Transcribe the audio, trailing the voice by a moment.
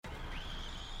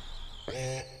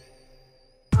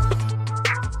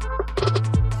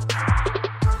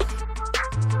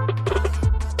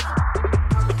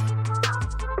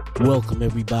Welcome,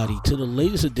 everybody, to the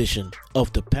latest edition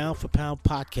of the Pound for Pound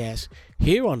podcast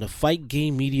here on the Fight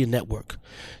Game Media Network.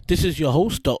 This is your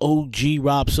host, the OG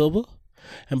Rob Silva.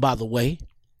 And by the way,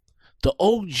 the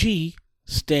OG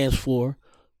stands for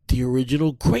the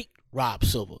original great Rob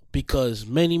Silva, because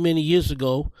many years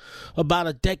ago, about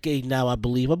a decade now, I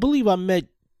believe I met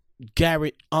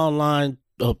Garrett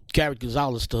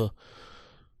Gonzalez, the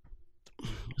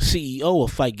CEO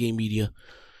of Fight Game Media.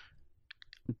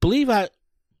 I believe I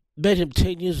met him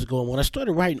 10 years ago, and when I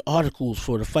started writing articles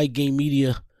for the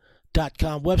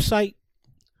FightGameMedia.com website,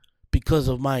 because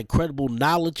of my incredible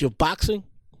knowledge of boxing,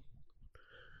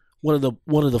 one of the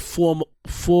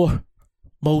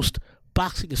foremost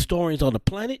boxing historians on the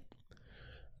planet,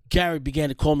 Gary began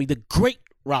to call me the great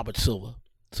Robert Silva.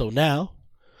 So now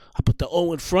I put the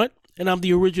O in front, and I'm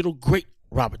the original great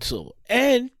Robert Silva.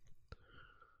 And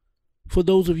for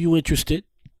those of you interested,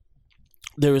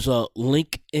 there is a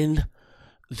link in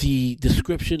the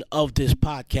description of this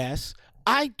podcast.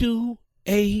 I do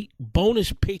a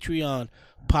bonus Patreon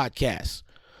podcast.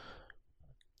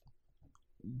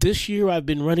 This year I've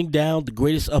been running down the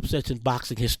greatest upsets in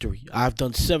boxing history. I've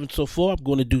done 7 so far. I'm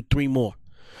going to do 3 more.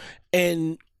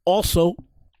 And also,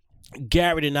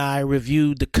 Garrett and I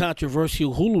reviewed the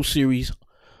controversial Hulu series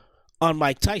on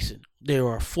Mike Tyson. There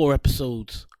are 4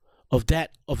 episodes of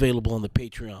that available on the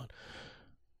Patreon.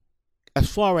 As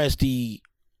far as the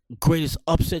greatest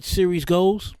upset series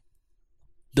goes,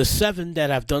 the 7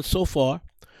 that I've done so far: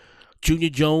 Junior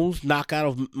Jones' knockout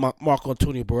of Marco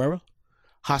Antonio Barrera,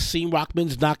 Hasim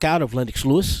Rahman's knockout of Lennox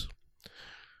Lewis,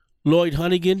 Lloyd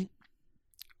Hunnigan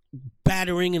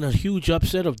battering in a huge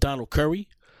upset of Donald Curry,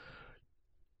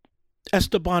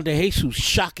 Esteban de Jesus'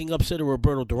 shocking upset of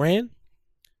Roberto Duran,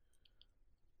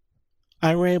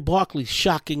 Iran Barkley's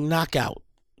shocking knockout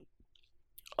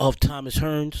of Thomas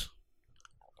Hearns.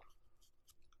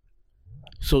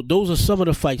 So those are some of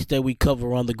the fights that we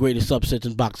cover on the greatest upsets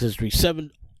in boxing history.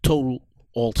 7 total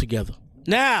altogether.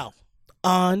 Now,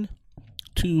 on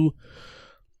to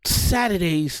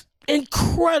Saturday's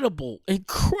incredible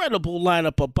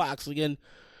lineup of boxing. And,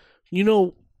 you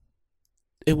know,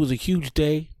 it was a huge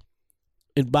day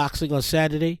in boxing on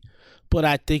Saturday, but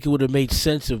I think it would have made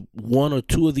sense if 1 or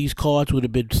 2 of these cards would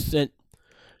have been sent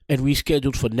and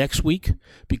rescheduled for next week,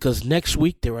 because next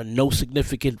week there are no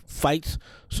significant fights.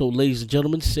 So, ladies and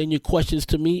gentlemen, send your questions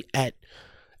to me at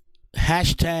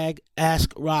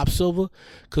 #AskRobSilva,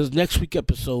 because next week's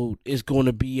episode is going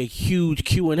to be a huge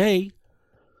Q&A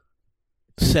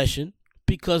session,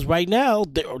 because right now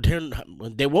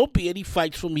there won't be any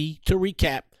fights for me to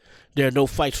recap. There are no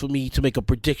fights for me to make a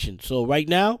prediction. So right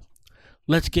now,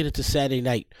 let's get into Saturday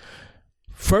night.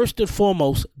 First and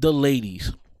foremost, the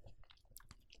ladies.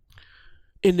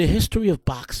 In the history of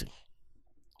boxing,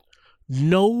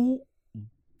 no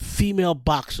female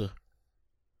boxer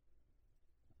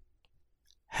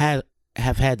have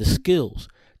had the skills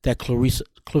that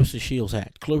Claressa Shields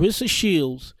had. Claressa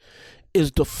Shields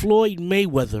is the Floyd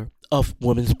Mayweather of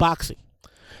women's boxing.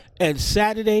 And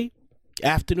Saturday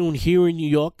afternoon here in New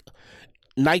York,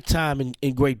 nighttime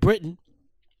in Great Britain,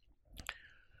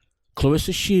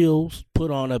 Claressa Shields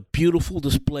put on a beautiful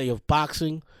display of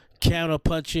boxing, counter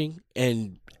punching,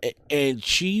 and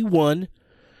she won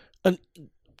on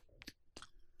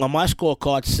my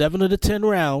scorecard 7 of the 10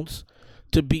 rounds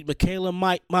to beat Michaela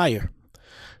Meyer.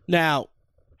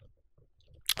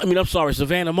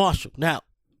 Savannah Marshall. Now,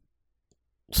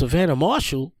 Savannah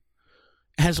Marshall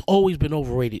has always been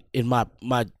overrated in my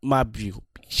view.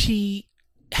 She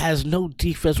has no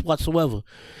defense whatsoever.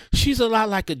 She's a lot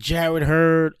like a Jarrett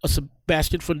Hurd, a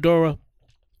Sebastian Fundora,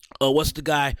 or what's the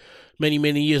guy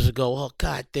many years ago? Oh,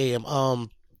 goddamn.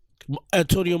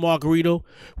 Antonio Margarito,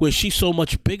 where she's so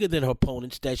much bigger than her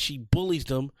opponents that she bullies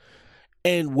them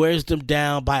and wears them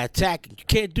down by attacking. You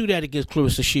can't do that against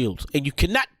Claressa Shields. And you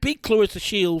cannot beat Claressa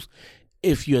Shields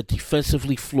if you're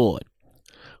defensively flawed.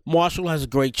 Marshall has a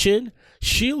great chin.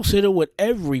 Shields hit her with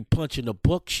every punch in the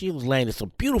book. Shields landed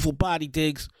some beautiful body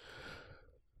digs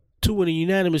to win a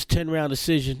unanimous 10-round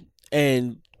decision,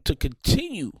 and to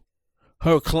continue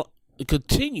her claim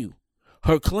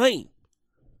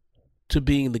to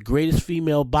being the greatest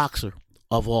female boxer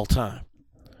of all time.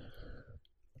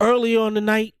 Earlier on the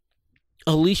night,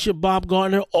 Alicia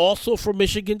Baumgartner, also from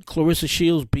Michigan, Claressa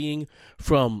Shields being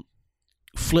from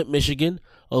Flint, Michigan.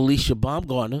 Alicia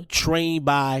Baumgartner, trained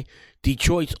by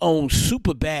Detroit's own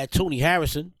super bad Tony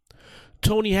Harrison.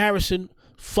 Tony Harrison's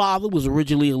father was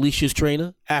originally Alicia's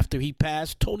trainer. After he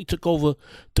passed, Tony took over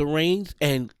the reins.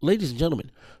 And ladies and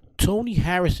gentlemen, Tony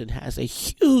Harrison has a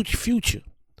huge future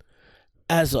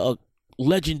as a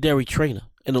legendary trainer.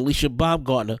 And Alicia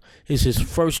Baumgartner is his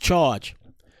first charge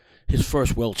his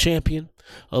first world champion.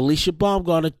 Alicia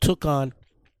Baumgardner took on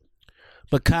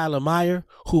Mikaela Mayer,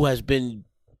 who has been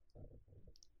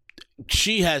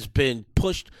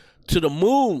pushed to the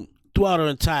moon throughout her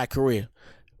entire career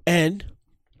and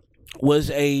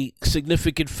was a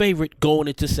significant favorite going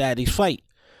into Saturday's fight.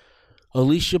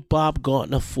 Alicia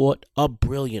Baumgardner fought a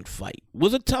brilliant fight. It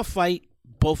was a tough fight.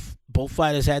 Both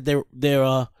fighters had their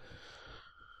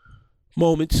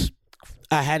moments.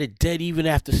 I had it dead even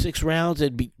after 6 rounds,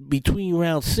 and between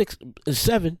rounds 6 and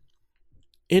 7,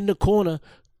 in the corner,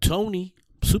 Tony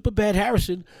Superbad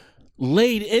Harrison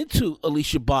laid into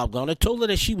Alicia Baumgardner, told her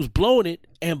that she was blowing it,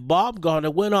 and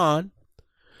Baumgardner went on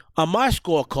my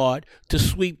scorecard to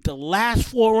sweep the last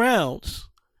 4 rounds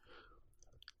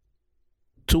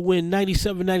to win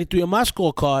 97-93 on my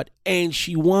scorecard, and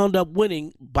she wound up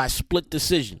winning by split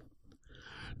decision.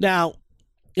 Now,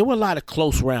 there were a lot of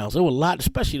close rounds. There were a lot,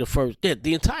 especially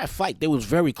the entire fight. There was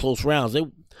very close rounds.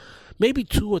 Maybe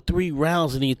 2 or 3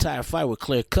 rounds in the entire fight were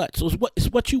clear cut. So it's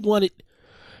what you wanted.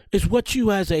 It's what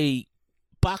you as a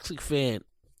boxing fan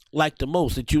like the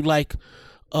most. That you like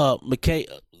Alicia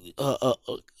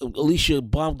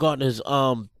Baumgardner's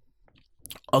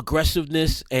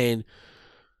aggressiveness and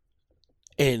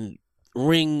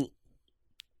ring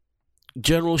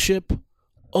generalship,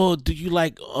 or do you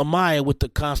like Amaya with the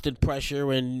constant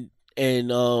pressure and it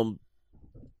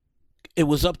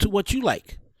was up to what you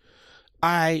like?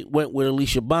 I went with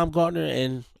Alicia Baumgardner,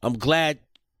 and I'm glad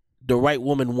the right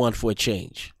woman won for a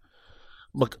change.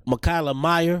 Mikaela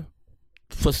Mayer,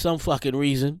 for some fucking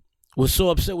reason, was so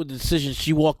upset with the decision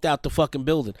she walked out the fucking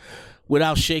building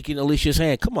without shaking Alicia's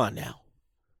hand. Come on now.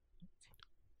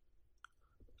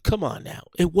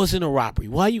 It wasn't a robbery.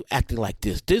 Why are you acting like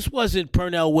this? This wasn't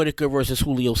Pernell Whitaker versus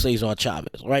Julio Cesar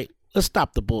Chavez, right? Let's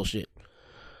stop the bullshit.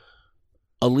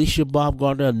 Alicia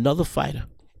Baumgardner, another fighter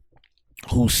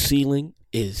whose ceiling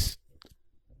is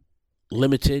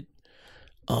limited.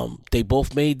 They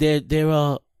both made their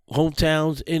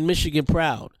hometowns in Michigan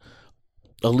proud.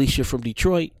 Alicia from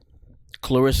Detroit,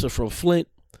 Clarissa from Flint.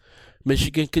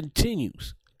 Michigan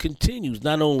continues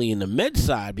not only in the men's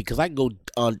side, because I can go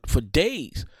on for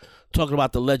days talking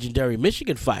about the legendary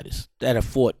Michigan fighters that have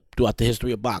fought throughout the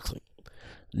history of boxing.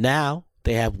 Now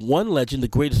they have one legend, the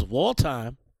greatest of all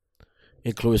time,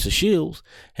 in Clarissa Shields,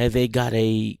 and they got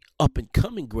a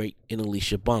up-and-coming great in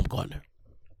Alicia Baumgardner.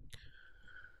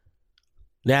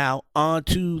 Now, on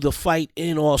to the fight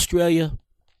in Australia.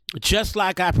 Just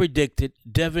like I predicted,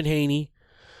 Devin Haney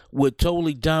would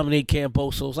totally dominate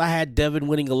Kambosos. I had Devin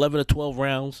winning 11 or 12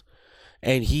 rounds,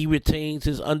 and he retains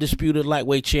his undisputed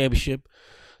lightweight championship.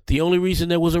 The only reason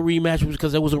there was a rematch was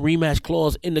because there was a rematch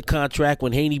clause in the contract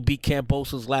when Haney beat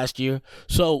Kambosos last year.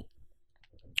 So,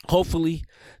 hopefully,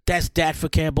 that's that for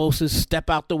Kambosos. Step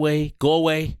out the way. Go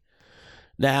away.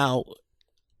 Now,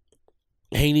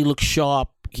 Haney looked sharp.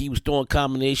 He was throwing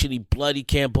combination. He bloodied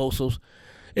Kambosos.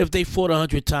 If they fought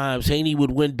 100 times, Haney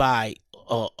would win by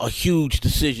a huge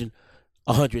decision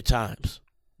 100 times.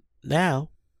 Now,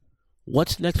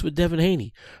 what's next for Devin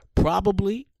Haney?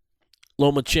 Probably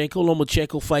Lomachenko.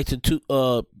 Lomachenko fights in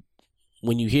 2.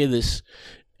 When you hear this,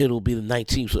 it'll be the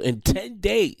 19th. So in 10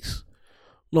 days,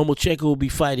 Lomachenko will be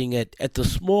fighting at the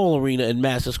small arena in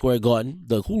Madison Square Garden,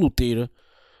 the Hulu Theater.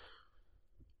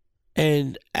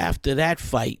 And after that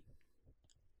fight,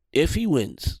 if he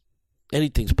wins,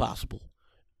 anything's possible.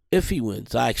 If he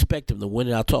wins, I expect him to win,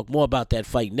 and I'll talk more about that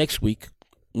fight next week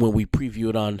when we preview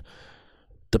it on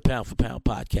the Pound for Pound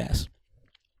podcast.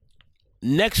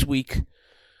 Next week,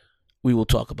 we will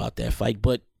talk about that fight,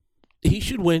 but he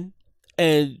should win.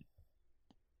 And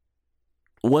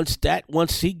once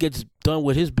he gets done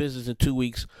with his business in 2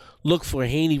 weeks, look for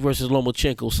Haney versus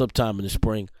Lomachenko sometime in the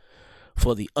spring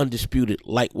for the undisputed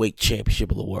lightweight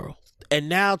championship of the world. And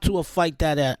now to the fights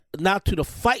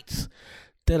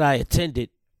that I attended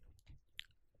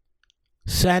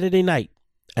Saturday night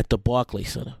at the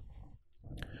Barclays Center.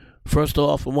 First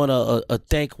off, I want to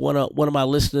thank one of my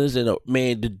listeners, and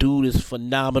man, the dude is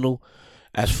phenomenal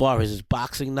as far as his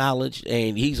boxing knowledge,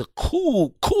 and he's a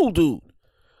cool dude.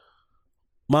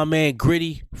 My man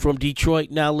Gritty from Detroit,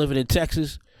 now living in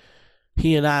Texas.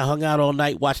 He and I hung out all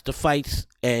night, watched the fights,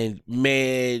 and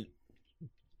man,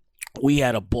 we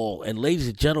had a ball. And ladies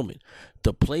and gentlemen,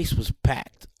 the place was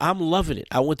packed. I'm loving it.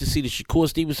 I went to see the Shakur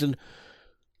Stevenson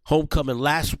homecoming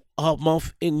last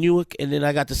month in Newark, and then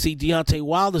I got to see Deontay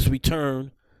Wilder's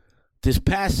return this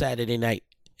past Saturday night.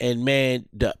 And man,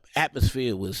 the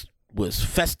atmosphere was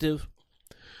festive.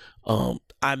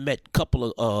 I met a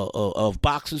couple of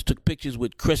boxers, took pictures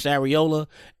with Chris Arreola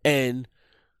and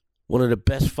one of the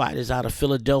best fighters out of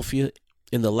Philadelphia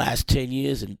in the last 10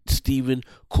 years, and Stephen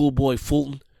Coolboy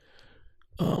Fulton.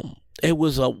 It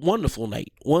was a wonderful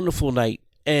night,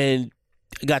 and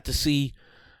I got to see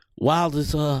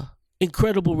Wilder's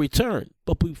incredible return.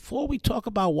 But before we talk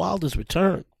about Wilder's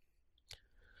return,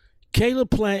 Caleb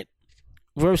Plant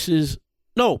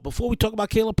before we talk about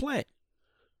Caleb Plant,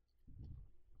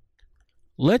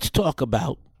 let's talk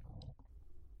about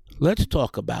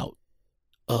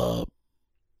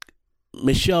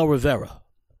Michelle Rivera.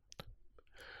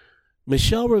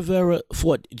 Michelle Rivera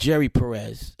fought Jerry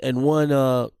Perez and won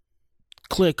a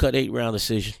clear-cut 8-round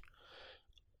decision.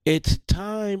 It's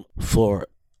time for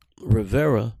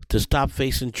Rivera to stop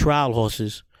facing trial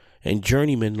horses and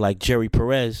journeymen like Jerry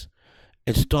Perez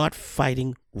and start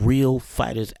fighting real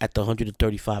fighters at the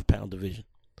 135-pound division.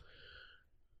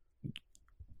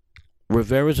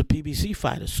 Rivera's a PBC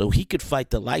fighter, so he could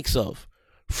fight the likes of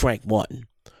Frank Martin,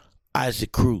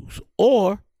 Isaac Cruz,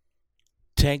 or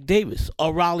Tank Davis,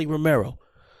 or Raleigh Romero.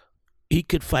 He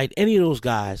could fight any of those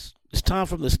guys. It's time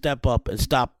for him to step up and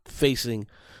stop facing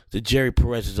the Jerry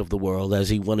Perez's of the world as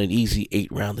he won an easy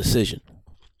 8-round decision.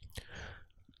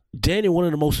 Daniel, one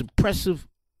of the most impressive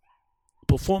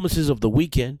performances of the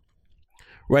weekend,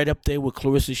 right up there with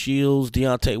Clarissa Shields,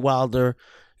 Deontay Wilder,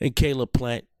 and Caleb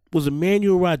Plant, was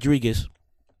Emmanuel Rodriguez,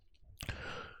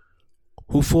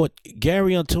 who fought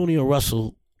Gary Antonio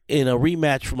Russell in a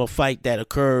rematch from a fight that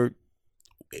occurred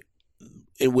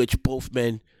in which both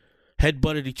men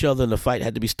headbutted each other and the fight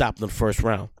had to be stopped in the first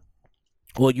round.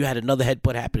 Well, you had another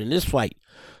headbutt happen in this fight,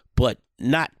 but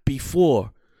not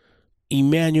before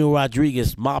Emmanuel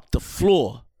Rodriguez mopped the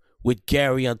floor with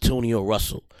Gary Antonio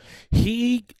Russell.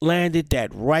 He landed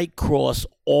that right cross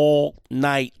all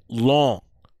night long.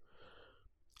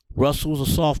 Russell was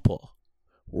a southpaw.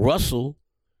 Russell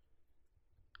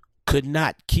could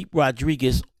not keep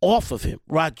Rodriguez off of him.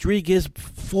 Rodriguez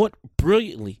fought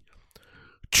brilliantly,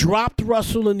 dropped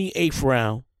Russell in the 8th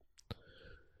round,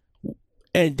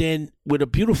 and then with a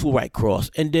beautiful right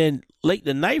cross. And then late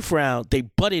in the 9th round, they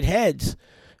butted heads,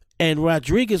 and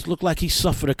Rodriguez looked like he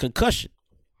suffered a concussion.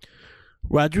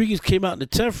 Rodriguez came out in the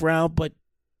 10th round, but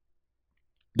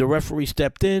the referee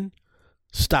stepped in,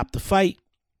 stopped the fight.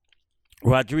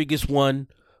 Rodriguez won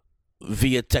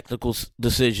via technical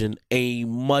decision, a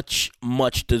much,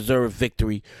 much deserved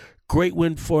victory. Great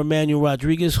win for Emmanuel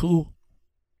Rodriguez, who,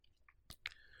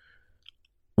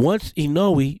 once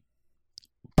Inoue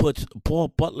puts Paul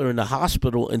Butler in the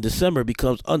hospital in December,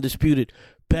 becomes undisputed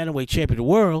bantamweight champion of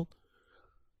the world.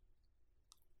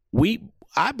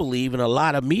 I believe, and a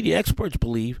lot of media experts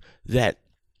believe, that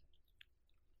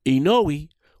Inoue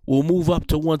will move up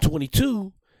to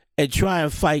 122 and try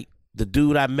and fight the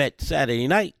dude I met Saturday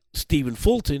night, Stephen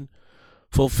Fulton,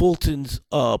 for Fulton's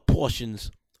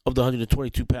portions of the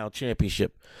 122-pound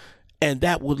championship. And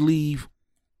that would leave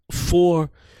 4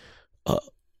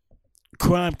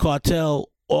 crime cartel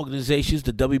organizations,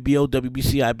 the WBO,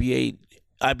 WBC,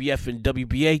 IBF, and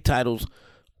WBA titles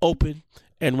open.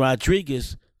 And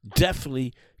Rodriguez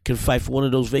definitely can fight for one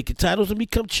of those vacant titles and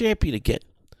become champion again.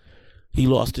 He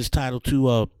lost his title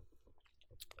to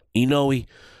Inoue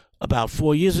about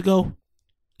 4 years ago.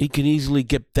 He can easily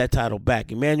get that title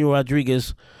back. Emmanuel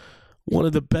Rodriguez, one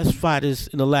of the best fighters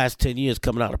in the last 10 years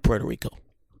coming out of Puerto Rico.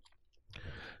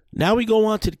 Now we go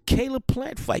on to the Caleb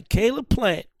Plant fight. Caleb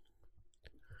Plant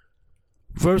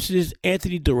versus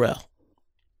Anthony Durrell.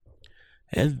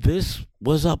 And this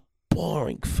was a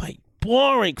boring fight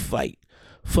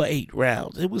for 8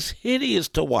 rounds. It was hideous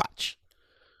to watch.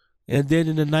 And then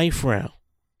in the 9th round,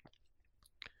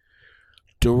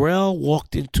 Durrell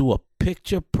walked into a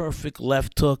picture-perfect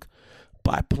left hook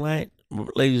by Plant.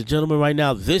 Ladies and gentlemen, right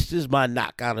now, this is my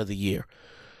knockout of the year.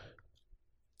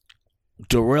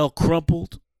 Durrell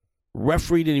crumpled.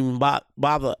 Referee didn't even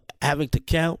bother having to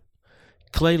count.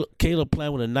 Caleb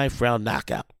Plant with a 9th round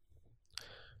knockout.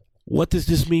 What does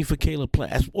this mean for Caleb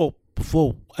Plant? Well,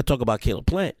 before I talk about Caleb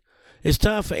Plant, it's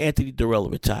time for Anthony Durrell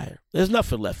to retire. There's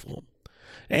nothing left for him.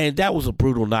 And that was a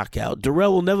brutal knockout.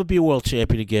 Durrell will never be a world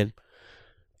champion again.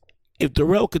 If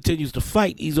Durrell continues to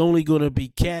fight, he's only going to be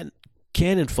cannon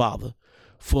fodder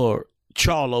for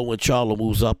Charlo when Charlo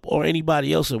moves up, or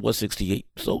anybody else at 168.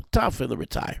 So time for him to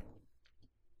retire.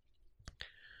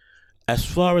 As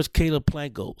far as Caleb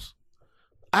Plant goes,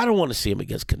 I don't want to see him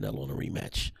against Canelo in a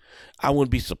rematch. I wouldn't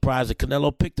be surprised if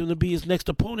Canelo picked him to be his next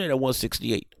opponent at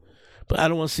 168. But I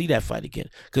don't want to see that fight again,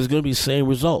 because it's going to be the same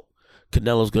result.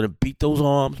 Canelo's going to beat those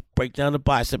arms, break down the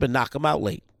bicep, and knock him out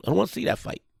late. I don't want to see that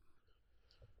fight.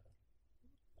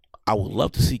 I would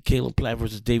love to see Caleb Plant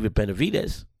versus David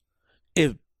Benavidez.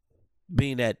 If,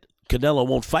 being that Canelo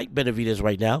won't fight Benavidez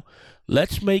right now,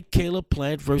 let's make Caleb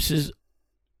Plant versus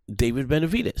David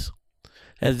Benavidez.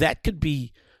 And that could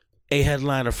be a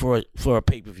headliner for a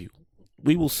pay-per-view.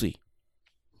 We will see.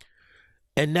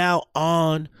 And now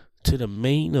on to the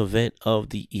main event of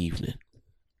the evening.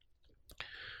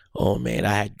 Oh man,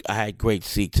 I had great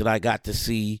seats, and I got to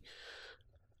see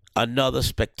another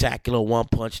spectacular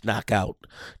one-punch knockout.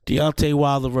 Deontay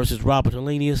Wilder versus Robert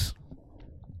Helenius.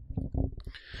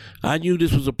 I knew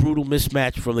this was a brutal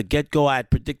mismatch from the get-go. I had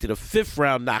predicted a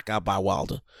 5th-round knockout by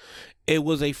Wilder. It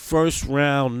was a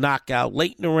first-round knockout.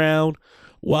 Late in the round,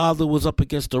 Wilder was up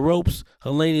against the ropes.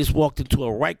 Helenius walked into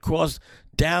a right cross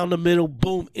down the middle,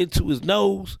 boom, into his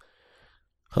nose.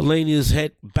 Helenius'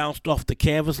 head bounced off the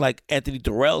canvas like Anthony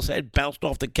Durrell's head bounced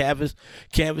off the canvas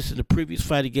in the previous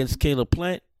fight against Caleb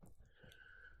Plant.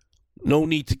 No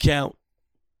need to count.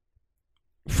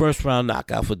 First round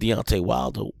knockout for Deontay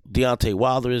Wilder. Deontay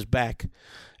Wilder is back.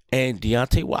 And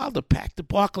Deontay Wilder packed the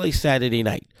Barclays Saturday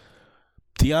night.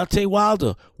 Deontay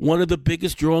Wilder, one of the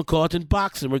biggest drawing cards in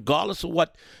boxing, regardless of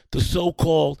what the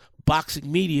so-called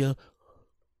boxing media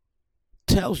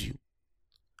tells you.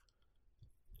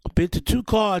 I've been to 2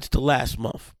 cards the last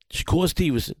month. Shakur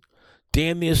Stevenson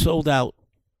damn near sold out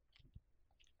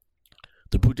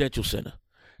the Prudential Center.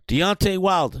 Deontay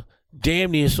Wilder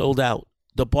damn near sold out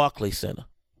the Barclays Center.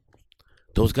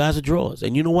 Those guys are draws.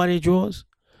 And you know why they're draws?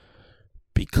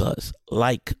 Because,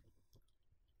 like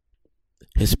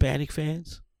Hispanic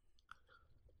fans,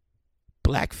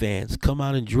 black fans come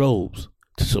out in droves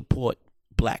to support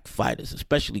black fighters,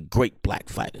 especially great black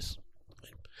fighters.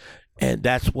 And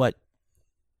that's what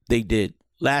they did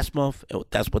last month, and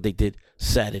that's what they did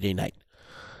Saturday night.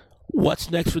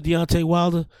 What's next for Deontay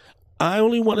Wilder? I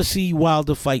only want to see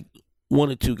Wilder fight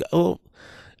 1 or 2 guys.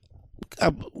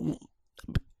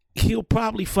 He'll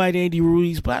probably fight Andy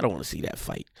Ruiz, but I don't want to see that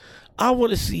fight. I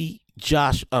want to see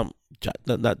Joshua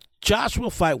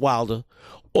fight Wilder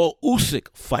or Usyk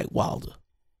fight Wilder.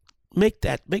 Make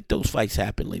those fights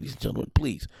happen, ladies and gentlemen.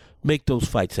 Please make those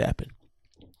fights happen.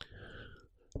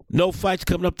 No fights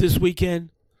coming up this weekend.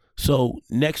 So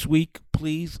next week,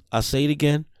 please, I'll say it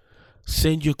again,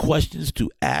 send your questions to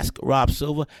Ask Rob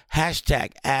Silva,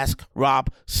 hashtag Ask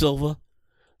Rob Silva,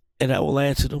 and I will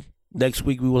answer them. Next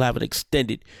week, we will have an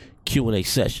extended Q&A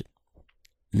session.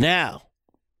 Now,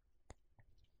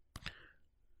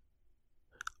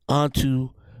 on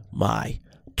to my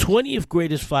 20th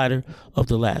greatest fighter of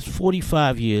the last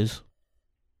 45 years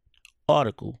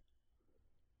article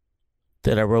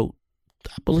that I wrote,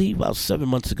 I believe, about 7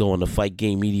 months ago on the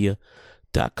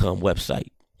FightGameMedia.com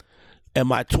website. And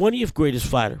my 20th greatest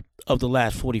fighter of the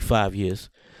last 45 years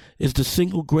is the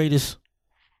single greatest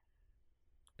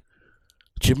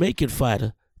Jamaican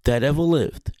fighter that ever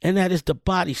lived, and that is the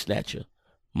body snatcher,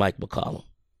 Mike McCollum.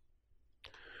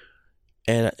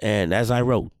 And as I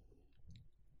wrote,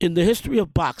 in the history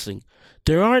of boxing,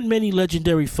 there aren't many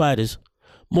legendary fighters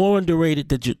more underrated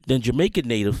than Jamaican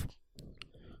native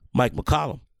Mike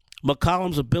McCollum.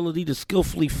 McCollum's ability to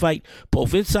skillfully fight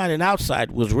both inside and outside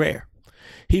was rare.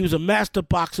 He was a master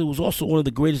boxer who was also one of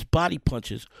the greatest body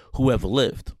punchers who ever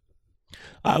lived.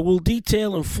 I will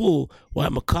detail in full why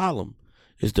McCollum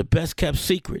is the best kept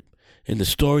secret in the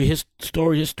story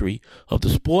history of the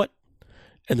sport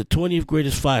and the 20th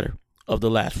greatest fighter of the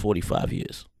last 45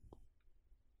 years.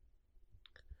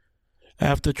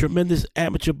 After a tremendous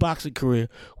amateur boxing career,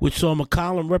 which saw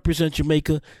McCollum represent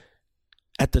Jamaica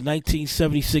at the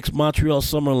 1976 Montreal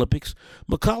Summer Olympics,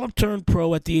 McCollum turned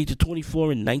pro at the age of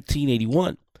 24 in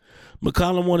 1981.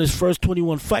 McCollum won his first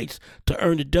 21 fights to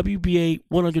earn the WBA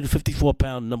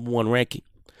 154-pound number 1 ranking.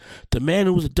 The man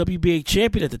who was a WBA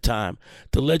champion at the time,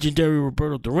 the legendary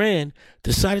Roberto Duran,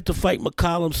 decided to fight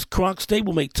McCollum's Kronk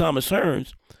stablemate Thomas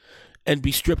Hearns and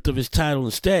be stripped of his title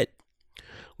instead.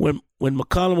 When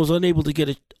McCollum was unable to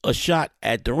get a shot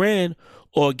at Duran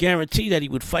or a guarantee that he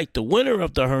would fight the winner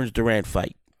of the Hearns-Duran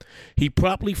fight, he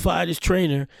promptly fired his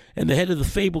trainer and the head of the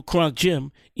fabled Kronk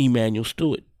gym, Emanuel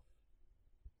Stewart.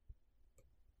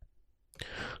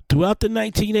 Throughout the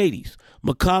 1980s,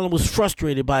 McCollum was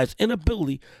frustrated by his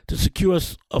inability to secure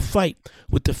a fight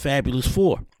with the Fabulous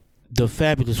Four. The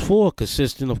Fabulous Four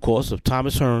consisting, of course, of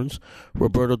Thomas Hearns,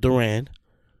 Roberto Duran,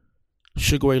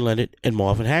 Sugar Ray Leonard, and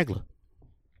Marvin Hagler.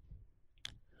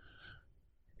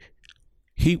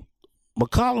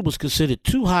 McCollum was considered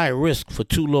too high a risk for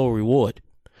too low a reward.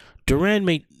 Duran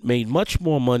made much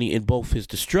more money in both his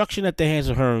destruction at the hands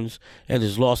of Hearns and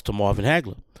his loss to Marvin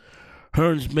Hagler.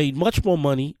 Hearns made much more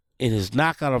money in his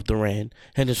knockout of Duran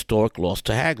and historic loss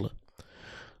to Hagler.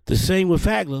 The same with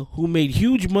Hagler, who made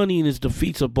huge money in his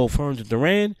defeats of both Hearns and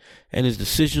Duran and his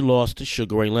decision loss to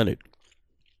Sugar Ray Leonard.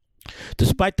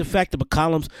 Despite the fact that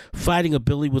McCollum's fighting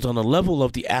ability was on the level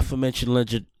of the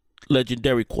aforementioned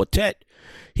legendary quartet,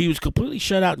 he was completely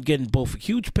shut out and getting both a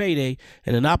huge payday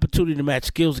and an opportunity to match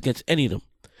skills against any of them.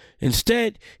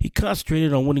 Instead, he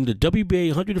concentrated on winning the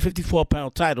WBA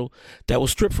 154-pound title that was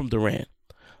stripped from Duran.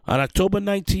 On October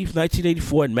 19,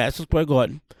 1984, in Madison Square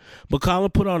Garden,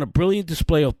 McCollum put on a brilliant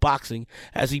display of boxing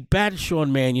as he battered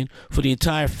Sean Manion for the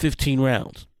entire 15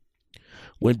 rounds.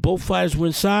 When both fighters were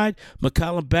inside,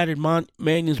 McCollum battered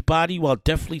Manion's body while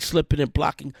deftly slipping and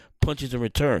blocking punches in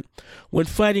return. When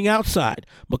fighting outside,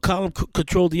 McCollum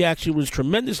controlled the action with his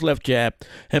tremendous left jab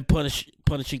and punishing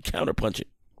counterpunching.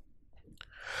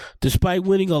 Despite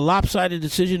winning a lopsided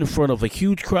decision in front of a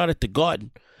huge crowd at the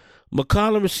Garden,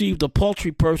 McCollum received a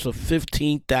paltry purse of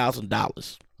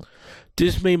 $15,000.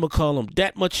 This made McCollum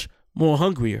that much more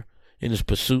hungrier in his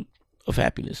pursuit of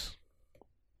happiness.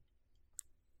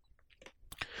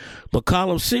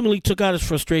 McCollum seemingly took out his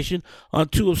frustration on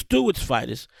two of Stewart's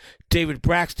fighters, David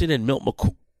Braxton and Milt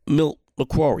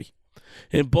McCrory.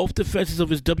 In both defenses of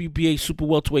his WBA super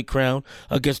welterweight crown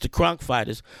against the Kronk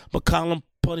fighters, McCollum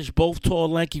punished both tall,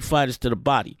 lanky fighters to the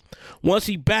body. Once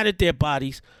he battered their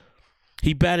bodies,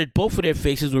 he battered both of their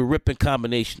faces with ripping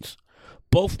combinations.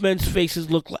 Both men's faces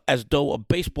looked as though a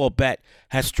baseball bat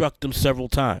had struck them several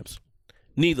times.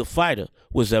 Neither fighter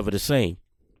was ever the same.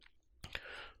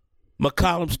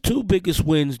 McCollum's two biggest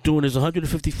wins during his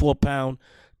 154-pound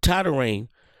title reign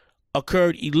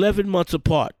occurred 11 months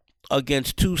apart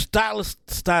against two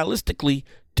stylistically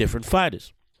different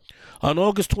fighters. On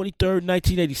August 23,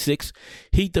 1986,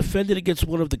 he defended against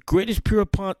one of the greatest pure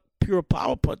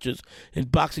power punchers in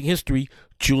boxing history,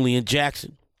 Julian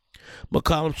Jackson.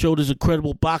 McCollum showed his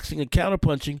incredible boxing and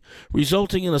counterpunching,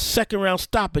 resulting in a second-round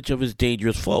stoppage of his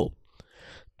dangerous foe.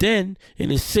 Then,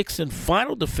 in his sixth and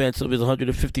final defense of his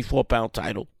 154-pound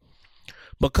title,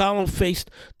 McCollum faced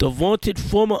the vaunted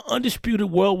former undisputed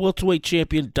world welterweight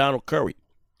champion Donald Curry.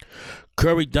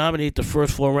 Curry dominated the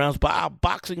first 4 rounds by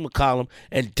outboxing McCollum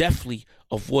and deftly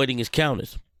avoiding his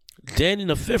counters. Then, in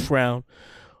the 5th round,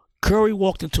 Curry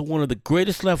walked into one of the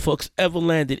greatest left hooks ever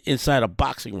landed inside a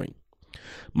boxing ring.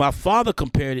 My father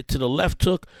compared it to the left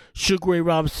hook Sugar Ray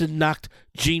Robinson knocked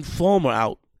Gene Fullmer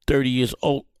out 30 years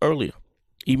earlier.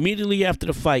 Immediately after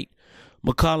the fight,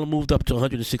 McCollum moved up to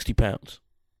 160 pounds.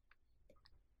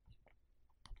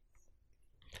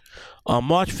 On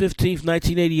March 15,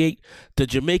 1988, the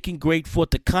Jamaican great fought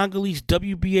the Congolese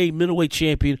WBA middleweight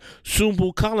champion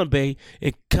Sumbu Kalambe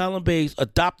in Kalambe's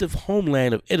adoptive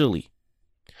homeland of Italy.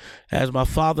 As my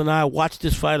father and I watched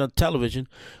this fight on television,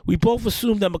 we both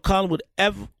assumed that McCollum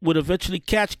would eventually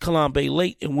catch Kalambe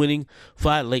late in winning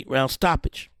via late-round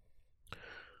stoppage.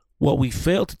 What we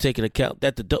failed to take into account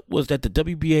was that the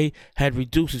WBA had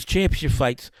reduced its championship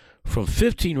fights from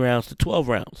 15 rounds to 12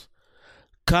 rounds.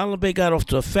 Kalambe got off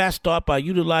to a fast start by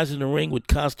utilizing the ring with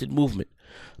constant movement.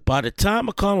 By the time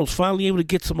McCollum was finally able to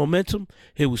get some momentum,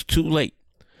 it was too late.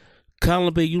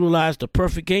 Kalambe utilized the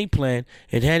perfect game plan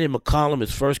and handed McCollum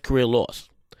his first career loss.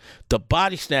 The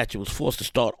body snatcher was forced to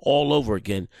start all over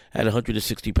again at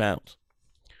 160 pounds.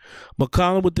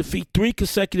 McCollum would defeat 3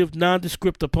 consecutive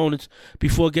nondescript opponents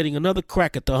before getting another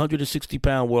crack at the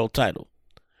 160-pound world title.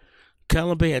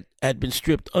 Kalambe had been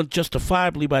stripped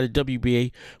unjustifiably by the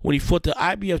WBA when he fought the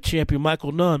IBF champion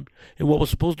Michael Nunn in what was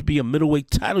supposed to be a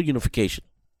middleweight title unification.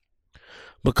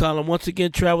 McCollum once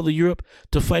again traveled to Europe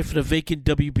to fight for the vacant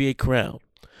WBA crown.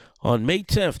 On May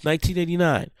 10,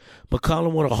 1989,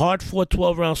 McCollum won a hard-fought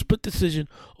 12-round split decision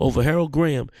over Harold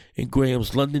Graham in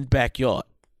Graham's London backyard.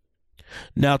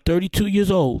 Now 32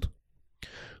 years old,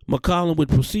 McCollum would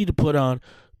proceed to put on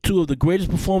 2 of the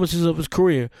greatest performances of his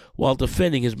career while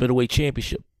defending his middleweight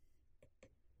championship.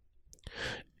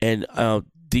 And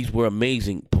these were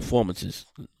amazing performances.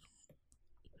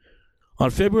 On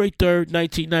February 3rd,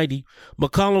 1990,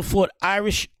 McCollum fought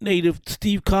Irish native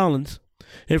Steve Collins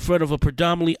in front of a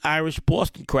predominantly Irish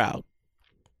Boston crowd.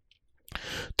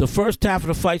 The first half of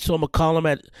the fight saw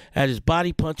McCollum at his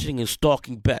body punching and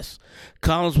stalking best.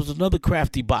 Collins was another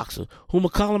crafty boxer whom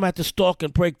McCollum had to stalk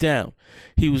and break down.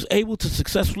 He was able to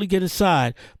successfully get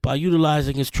inside by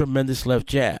utilizing his tremendous left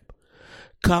jab.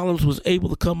 Collins was able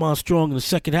to come on strong in the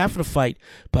second half of the fight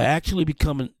by actually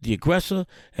becoming the aggressor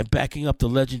and backing up the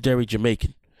legendary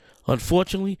Jamaican.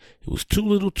 Unfortunately, it was too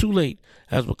little too late,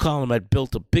 as McCollum had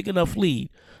built a big enough lead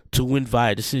to win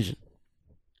via decision.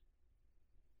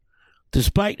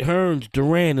 Despite Hearns,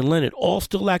 Duran, and Leonard all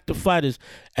still active fighters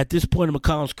at this point in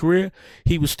McCollum's career,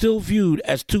 he was still viewed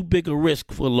as too big a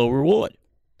risk for a low reward.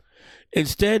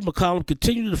 Instead, McCollum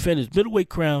continued to defend his middleweight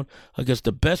crown against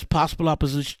the best possible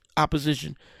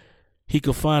opposition he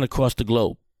could find across the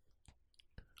globe.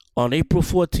 On April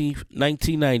 14th,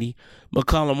 1990,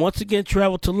 McCollum once again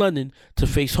traveled to London to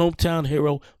face hometown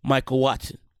hero Michael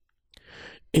Watson.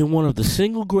 In one of the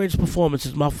single greatest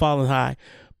performances my father and I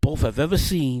both have ever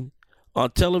seen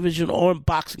on television or in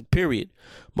boxing, period,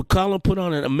 McCollum put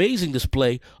on an amazing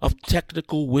display of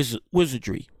technical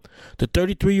wizardry. The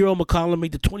 33-year-old McCollum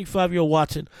made the 25-year-old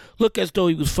Watson look as though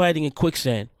he was fighting in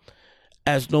quicksand,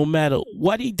 as no matter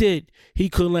what he did, he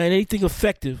couldn't land anything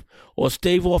effective or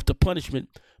stave off the punishment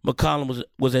McCollum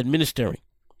was administering.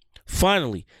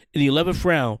 Finally, in the 11th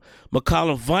round,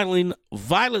 McCollum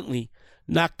violently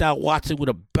knocked out Watson with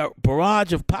a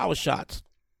barrage of power shots.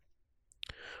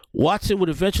 Watson would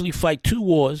eventually fight 2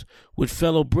 wars with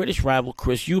fellow British rival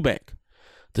Chris Eubank.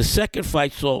 The second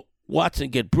fight saw Watson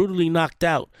get brutally knocked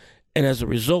out and as a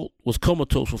result was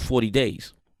comatose for 40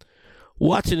 days.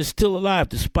 Watson is still alive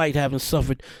despite having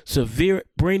suffered severe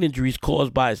brain injuries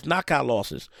caused by his knockout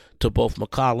losses to both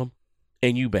McCollum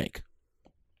and Eubank.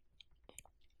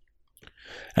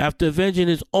 After avenging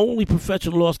his only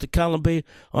professional loss to Callum Bay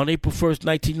on April 1st,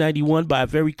 1991 by a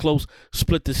very close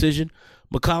split decision,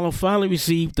 McCollum finally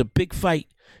received the big fight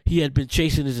he had been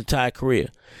chasing his entire career.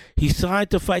 He signed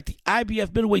to fight the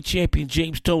IBF middleweight champion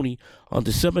James Toney on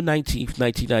December 19th,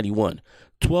 1991,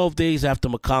 12 days after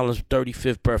McCollum's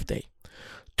 35th birthday.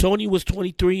 Toney was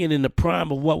 23 and in the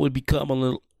prime of what would become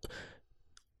an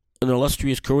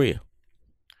illustrious career.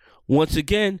 Once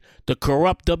again, the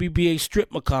corrupt WBA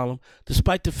stripped McCollum,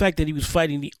 despite the fact that he was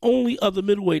fighting the only other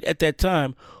middleweight at that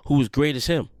time who was great as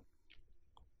him.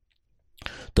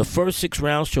 The first 6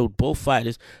 rounds showed both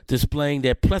fighters displaying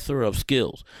their plethora of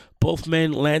skills. Both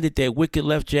men landed their wicked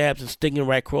left jabs and stinging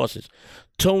right crosses.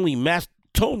 Toney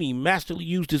masterfully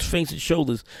used his feints and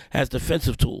shoulders as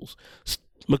defensive tools.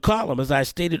 McCollum, as I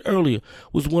stated earlier,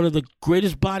 was one of the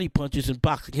greatest body punchers in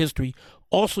boxing history,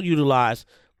 also utilized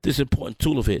this important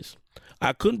tool of his.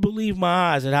 I couldn't believe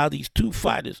my eyes at how these 2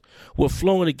 fighters were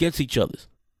flowing against each other.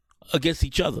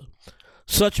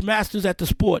 Such masters at the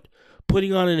sport,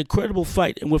 putting on an incredible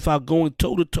fight and without going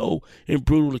toe-to-toe in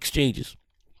brutal exchanges.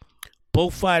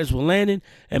 Both fighters were landing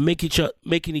and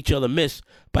making each other miss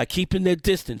by keeping their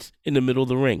distance in the middle of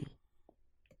the ring.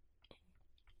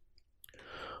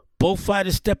 Both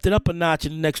fighters stepped it up a notch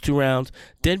in the next 2 rounds,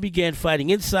 then began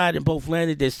fighting inside and both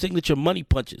landed their signature money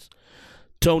punches.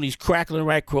 Toney's crackling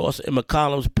right cross and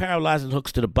McCollum's paralyzing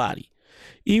hooks to the body.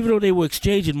 Even though they were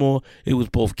exchanging more, it was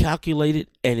both calculated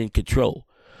and in control.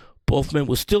 Both men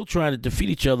were still trying to defeat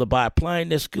each other by applying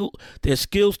their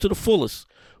skills to the fullest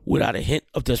without a hint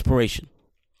of desperation.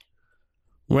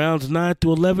 Rounds 9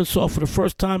 through 11 saw for the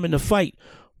first time in the fight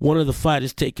one of the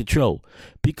fighters take control.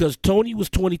 Because Toney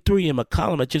was 23 and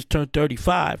McCollum had just turned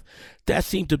 35, that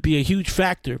seemed to be a huge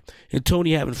factor in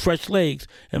Toney having fresh legs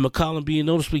and McCollum being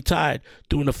noticeably tired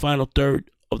during the final third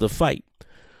of the fight.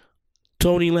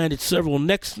 Toney landed several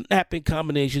neck-snapping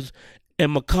combinations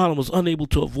and McCollum was unable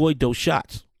to avoid those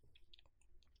shots.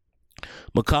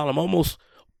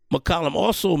 McCollum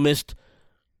also missed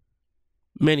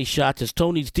many shots as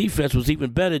Toney's defense was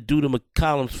even better due to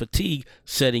McCollum's fatigue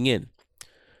setting in.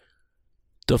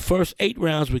 The first 8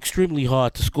 rounds were extremely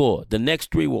hard to score. The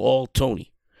next 3 were all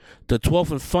Toney. The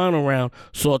 12th and final round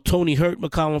saw Toney hurt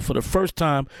McCollum for the first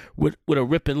time with a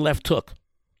ripping left hook.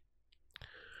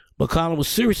 McCollum was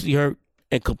seriously hurt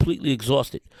and completely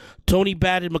exhausted. Toney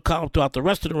battered McCollum throughout the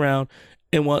rest of the round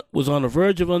and was on the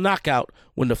verge of a knockout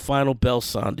when the final bell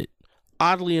sounded.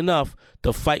 Oddly enough,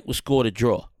 the fight was scored a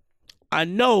draw. I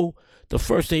know the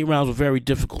first 8 rounds were very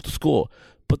difficult to score,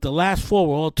 but the last 4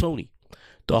 were all Toney.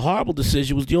 The horrible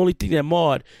decision was the only thing that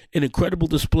marred an incredible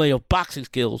display of boxing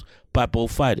skills by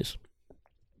both fighters.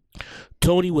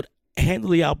 Toney would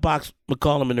handily outbox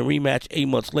McCollum in a rematch 8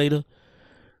 months later.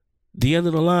 The end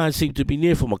of the line seemed to be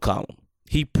near for McCollum.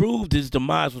 He proved his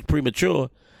demise was premature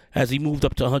as he moved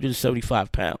up to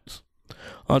 175 pounds.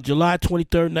 On July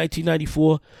 23,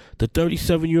 1994, the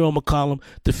 37-year-old McCollum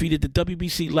defeated the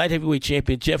WBC light heavyweight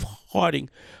champion Jeff Harding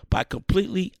by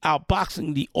completely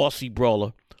outboxing the Aussie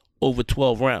brawler over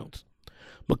 12 rounds.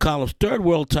 McCollum's third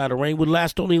world title reign would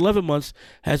last only 11 months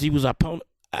as he was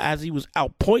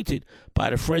outpointed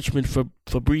by the Frenchman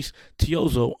Fabrice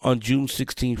Tiozo on June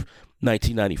 16,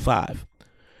 1995.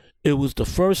 It was the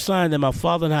first sign that my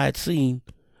father and I had seen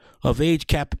of age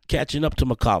catching up to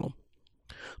McCollum.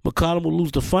 McCollum would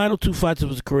lose the final 2 fights of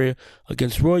his career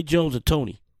against Roy Jones and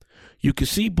Toney. You could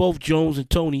see both Jones and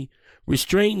Toney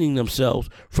restraining themselves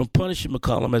from punishing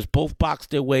McCollum as both boxed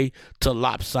their way to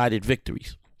lopsided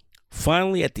victories.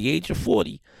 Finally, at the age of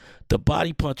 40, the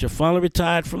body puncher finally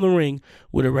retired from the ring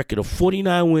with a record of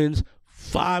 49 wins,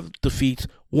 5 defeats,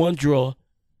 1 draw,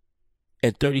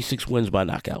 and 36 wins by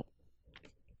knockout.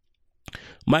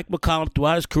 Mike McCollum,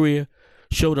 throughout his career,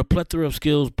 showed a plethora of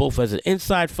skills both as an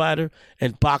inside fighter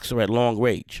and boxer at long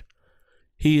range.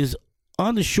 He is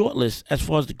on the short list as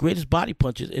far as the greatest body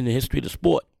punchers in the history of the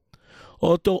sport.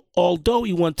 Although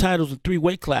he won titles in 3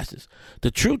 weight classes,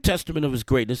 the true testament of his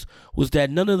greatness was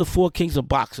that none of the 4 kings of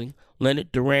boxing,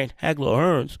 Leonard, Durant, Hagler, or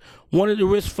Hearns, wanted to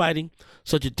risk fighting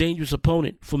such a dangerous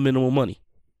opponent for minimal money.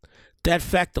 That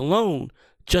fact alone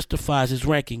justifies his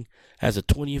ranking as the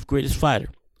 20th greatest fighter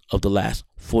of the last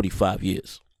 45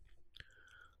 years.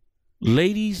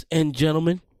 Ladies and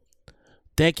gentlemen,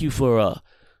 thank you for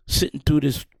sitting through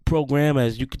this program.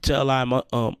 As you can tell, I'm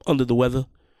under the weather.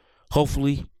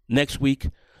 Hopefully, next week,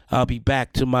 I'll be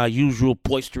back to my usual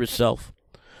boisterous self.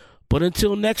 But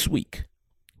until next week,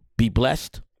 be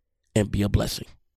blessed and be a blessing.